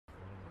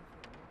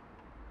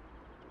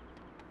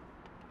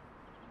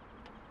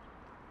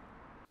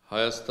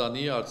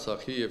Հայաստանի,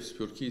 Արցախի և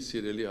Սփյուռքի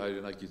սիրելի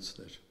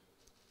հայրենակիցներ։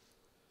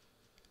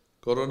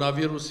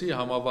 Կորոնավիրուսի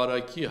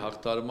համավարակի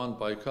հաղթահարման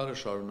պայքարը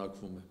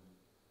շարունակվում է։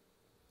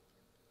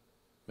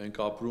 Մենք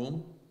ապրում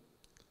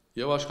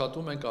և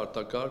աշխատում ենք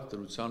արտակարգ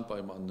դրության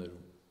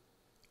պայմաններում։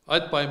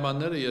 Այդ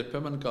պայմանները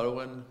երբեմն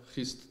կարող են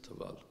խիստ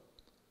թվալ։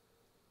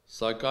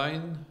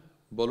 Սակայն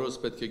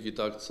բոլորս պետք է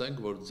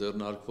գիտակցենք, որ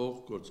ձեռնարկվող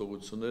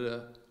գործողությունները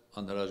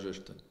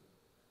անհրաժեշտ են։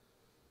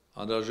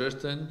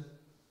 Անհրաժեշտ են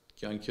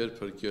կյանքեր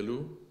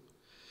փրկելու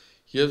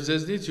և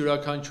ձեզնից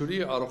յուրաքանչյուրի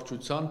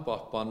առողջության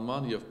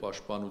պահպանման և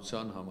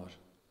պաշտպանության համար։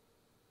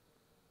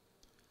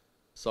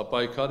 Սա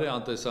պայքար է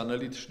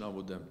անտեսանելի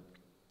թշնամու դեմ։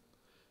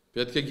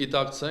 Պետք է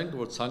գիտակցենք,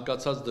 որ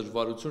ցանկացած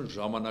դժվարություն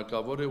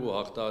ժամանակավոր է ու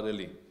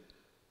հաղթահարելի։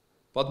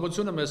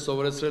 Պատմությունը մեզ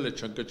սովորեցրել է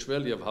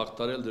չընկճվել և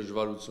հաղթահարել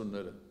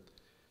դժվարությունները։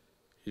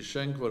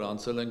 Հիշենք, որ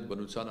անցել ենք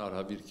բնության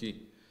արհավիրքի,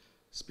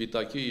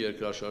 սպիտակի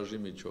երկրաշարժի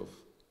միջով,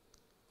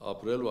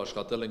 ապրել ու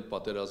աշխատել ենք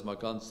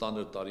պատերազմական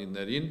ծանր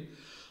տարիներին,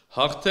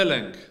 հաղթել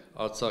ենք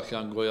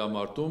Արցախյան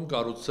գոյամարտում,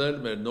 կառուցել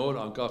մեր նոր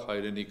անկախ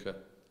հայրենիքը։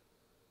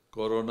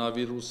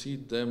 Կորոնավիրուսի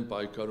դեմ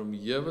պայքարում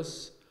ևս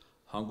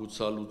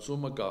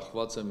հանգուցալուծումը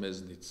կախված է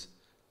մեզնից,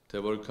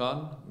 թե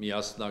որքան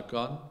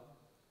միասնական,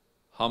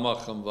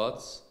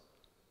 համախմբված,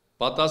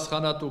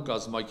 պատասխանատու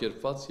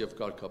կազմակերպված և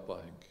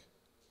կարգապահ ենք։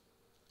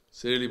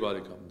 Սիրելի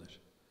բարեկամներ,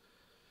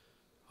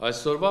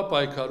 այսօրվա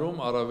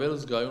պայքարում առավել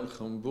զգայուն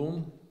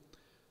խմբում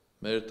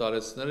մեր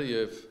տարեցները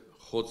և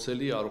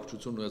խոցելի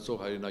առողջություն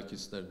ունեցող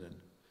հայրենակիցներն են։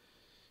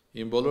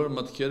 Իմ բոլոր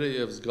մտքերը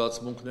և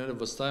զգացմունքները,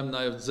 վստահ եմ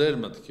նաև ձեր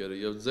մտքերը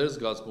և ձեր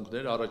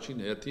զգացմունքները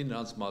առաջին հերթին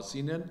նրանց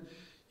մասին են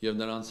և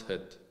նրանց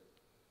հետ։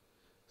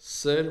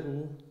 Սեր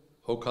ու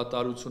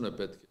հոգատարություն է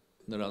պետք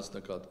նրանց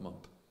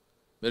նկատմամբ։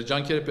 Մեր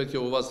ջանքերը պետք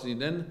է ուղղված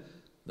լինեն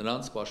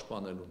նրանց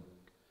պաշտպանելուն։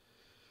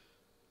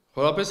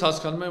 Խորապես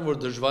հասկանում եմ, որ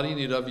դժվարին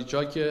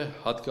իրավիճակ է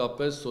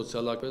հատկապես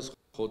սոցիալապես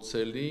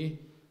խոցելի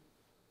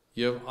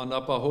և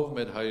անապահով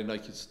մեր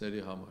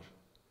հայրենակիցների համար։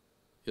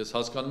 Ես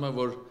հասկանում եմ,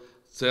 որ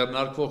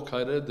ձեռնարկվող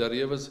քայլերը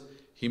դեռևս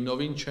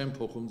հիմնովին չեն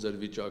փոխում ձեր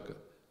վիճակը,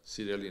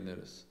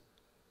 սիրելիներս։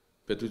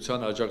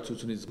 Պետության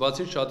աջակցությունից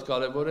բացի շատ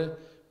կարևոր է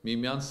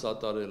միմյանց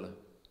սատարելը։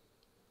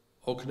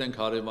 Օգնենք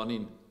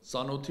հարևանին,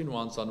 ծանոթին ու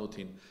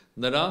անծանոթին,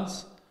 նրանց,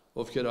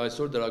 ովքեր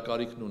այսօր դրա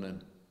կարիքն ունեն։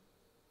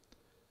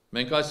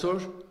 Մենք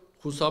այսօր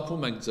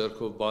խուսափում ենք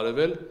ձեռքով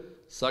բարևել,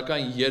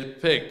 սակայն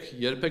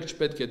երբեք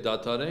չպետք է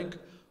դադարենք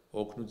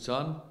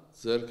օգնության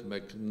ձեռք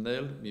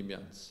մեկնել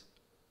միմյանց։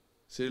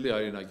 Սիրելի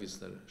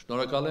հայրենակիցներ,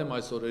 շնորհակալ եմ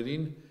այս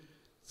օրերին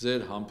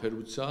ձեր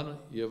համբերության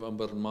և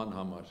ըմբռնման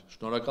համար։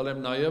 Շնորհակալ եմ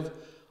նաև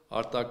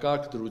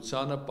արտակարգ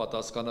դրությանը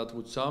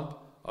պատասխանատվությամբ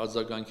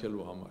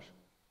արձագանքելու համար։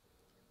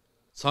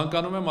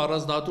 Ցանկանում եմ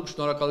առանձնահատուկ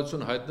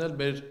շնորհակալություն հայտնել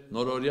մեր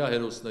նորօրյա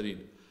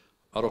հերոսներին,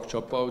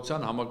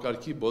 առողջապահության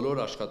համակարգի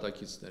բոլոր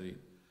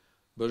աշխատակիցներին,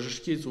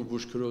 բժշկից ու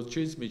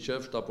բուժքրոջից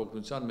մինչև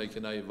շտապօգնության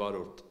մեքենայի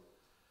վարորդ։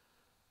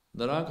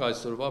 Նրանք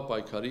այսօրվա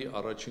պայքարի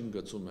առաջին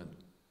գծում են։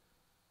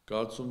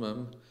 Կարծում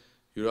եմ,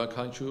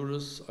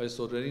 յուրաքանչյուրս այս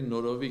օրերին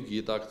նորովի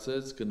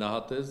գիտակցեց,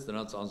 գնահատեց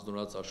նրանց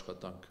անձնուրաց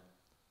աշխատանք։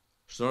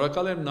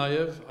 Շնորհակալ եմ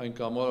նաև այն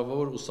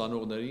կամավոր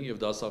ուսանողներին և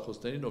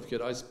դասախոսներին,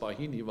 ովքեր այս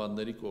պահին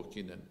հիվանդների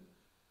կողքին են։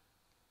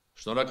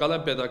 Շնորհակալ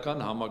եմ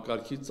պետական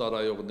համակարգի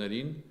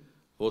ծառայողներին,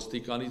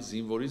 ոստիկանից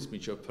զինվորից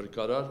մինչև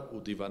փրկարար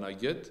ու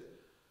դիվանագետ,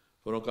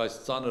 որոնք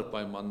այս ծանր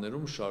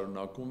պայմաններում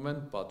շարունակում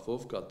են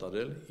պատվով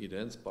կատարել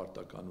իրենց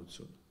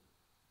պարտականությունը։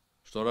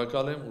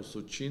 Շնորհակալ եմ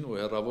ուսուցչին ու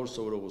հեռավոր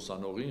սովորող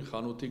ուսանողին,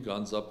 խանութի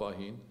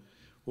գանձապահին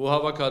ու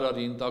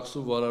հավաքարարին,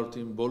 տաքսու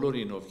վարորդին,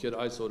 բոլորին, ովքեր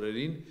այս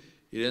օրերին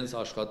իրենց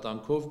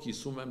աշխատանքով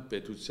կիսում են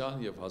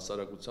պետության և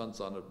հասարակության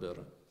ծանր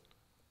բեռը։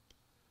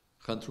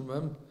 Խնդրում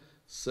եմ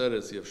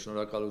սերս և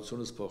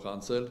շնորհակալությունս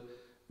փոխանցել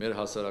մեր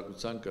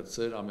հասարակության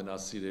կրտսեր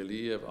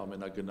ամենասիրելի և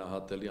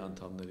ամենագնահատելի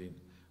անդամներին,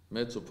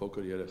 մեծ ու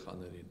փոքր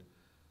երեխաներին։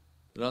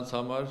 Նրանց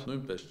համար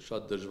նույնպես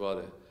շատ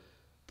դժվար է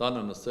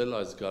տանը նստել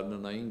այս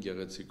գարնանային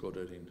գեղեցիկ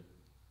օրերին։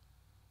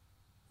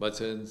 Բայց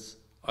հենց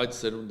այդ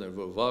սերունդն է,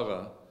 որ վաղը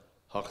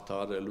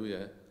հաղթահարելու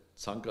է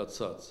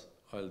ցանկացած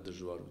այլ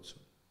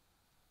դժվարություն։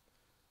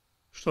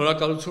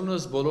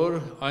 Շնորհակալությունս բոլոր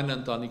այն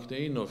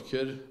ընտանիքներին,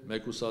 ովքեր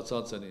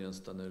մեկուսացած են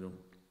իրենց տներում։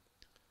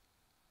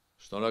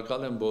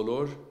 Շնորհակալ եմ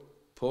բոլոր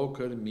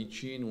փոքր,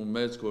 միջին ու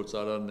մեծ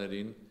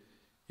գործարարներին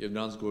և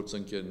նրանց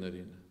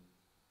գործընկերներին։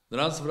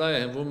 Նրանց վրա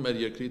է հենվում մեր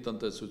երկրի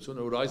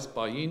տնտեսությունը, որ այս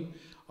պահին,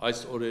 այս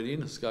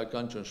օրերին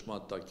հսկայական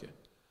ճնշման տակ է։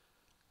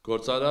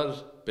 Գործարար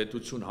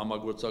պետություն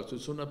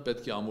համագործակցությունը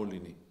պետք է ամուր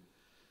լինի։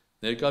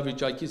 Ներկա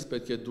վիճակից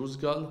պետք է դուրս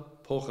գալ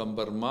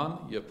փոխըմբռնման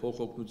և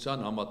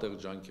փոխօգնության համատեղ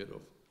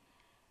ջանքերով։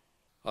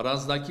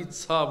 Առանձնակի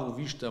ցավ ու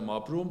վիշտ եմ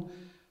ապրում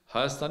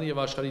Հայաստանի և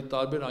աշխարհի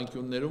տարբեր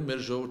անկյուններում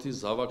մեր ժողովրդի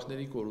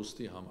զավակների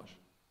կորուստի համար։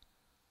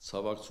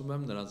 Ցավակցում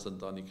եմ նրանց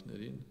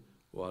ընտանիքներին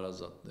ու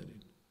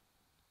հարազատներին։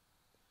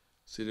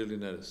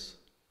 Սիրելիներս,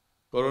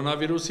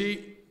 կորոնավիրուսի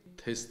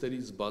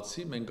թեստերից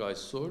բացի մենք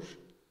այսօր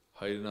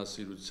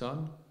հայրենասիրության,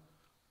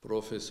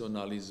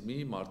 պրոֆեսիոնալիզմի,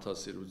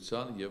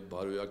 մարդասիրության և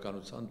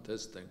բարոյականության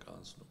թեստ ենք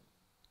անցնում։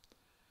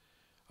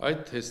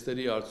 Այդ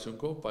թեստերի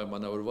արդյունքով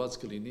պայմանավորված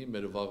կլինի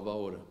մեր վաղվա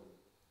օրը։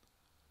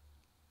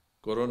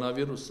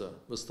 Կորոնավիրուսը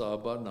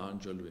վստահաբար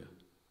նահանջելու է։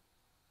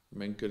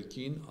 Մենք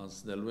կրկին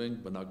անցնելու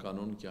ենք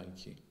բնականոն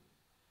կյանքի։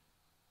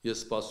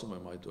 Ես սպասում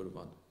եմ այդ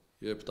օրվան,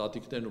 երբ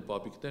տատիկներն ու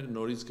պապիկներն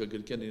նորից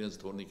կգրկեն իրենց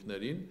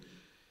թորնիկներին,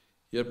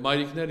 երբ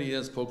մայրիկները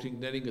իրենց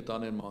փոքրիկներին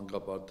կտանեն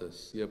մանկապարտեզ,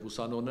 երբ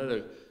ուսանողները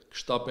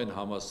կշտապեն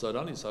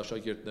համալսարան, իսկ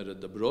աշակերտները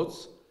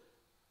դպրոց,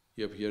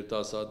 երբ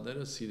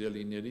երիտասարդները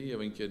սիրելիների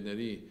եւ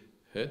ընկերների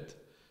հետ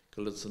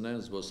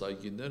կլցնեն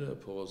զբոսայգիները,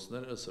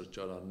 փողոցները,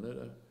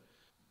 սրճարանները,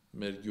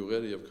 մեր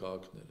գյուղերը եւ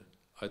քաղաքները։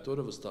 Այդ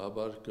օրը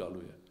վստահաբար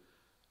գալու է։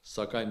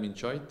 Սակայն մինչ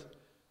այդ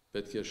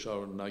պետք է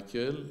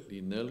շարունակել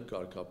լինել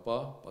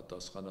կարգապահ,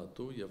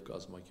 պատասխանատու եւ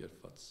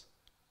կազմակերպված։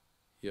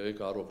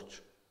 Եղեք առողջ,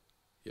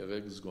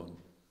 եղեք զգոն,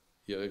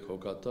 եղեք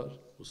հոգատար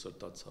ու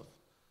սրտացավ։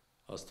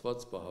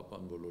 Աստված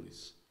պահապան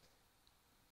բոլորիս։